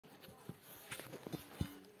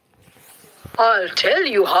I'll tell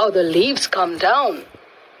you how the leaves come down,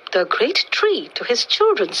 the great tree to his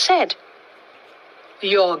children said.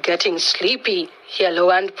 You're getting sleepy, yellow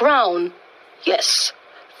and brown. Yes,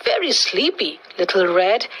 very sleepy, little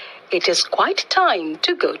red. It is quite time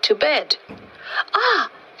to go to bed. Ah,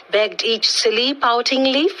 begged each silly pouting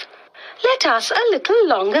leaf, let us a little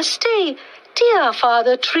longer stay, dear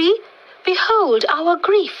Father Tree, behold our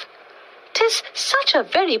grief. 'Tis such a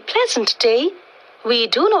very pleasant day, we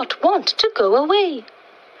do not want to go away.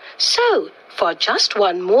 So, for just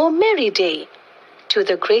one more merry day, to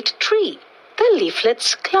the great tree the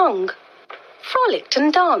leaflets clung, frolicked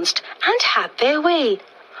and danced and had their way,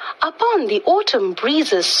 upon the autumn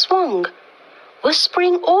breezes swung,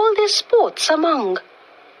 whispering all their sports among.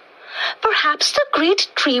 Perhaps the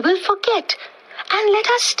great tree will forget, and let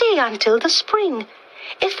us stay until the spring,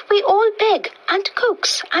 if we all beg and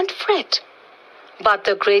coax and fret. But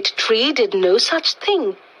the great tree did no such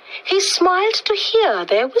thing. He smiled to hear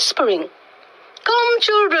their whispering. Come,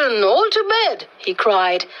 children, all to bed, he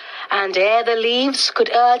cried, and ere the leaves could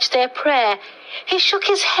urge their prayer, he shook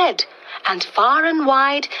his head, and far and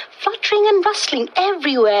wide, fluttering and rustling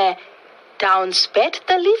everywhere, down sped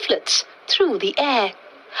the leaflets through the air.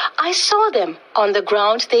 I saw them, on the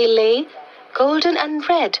ground they lay, golden and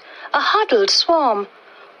red, a huddled swarm,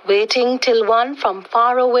 waiting till one from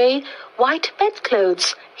far away, white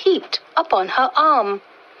bedclothes heaped upon her arm,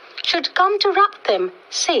 should come to wrap them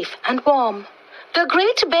safe and warm. The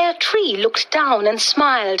great bare tree looked down and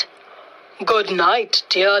smiled. Good night,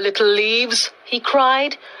 dear little leaves, he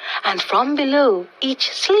cried, and from below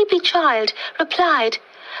each sleepy child replied,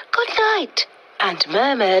 Good night, and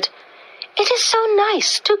murmured, It is so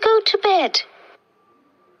nice to go to bed.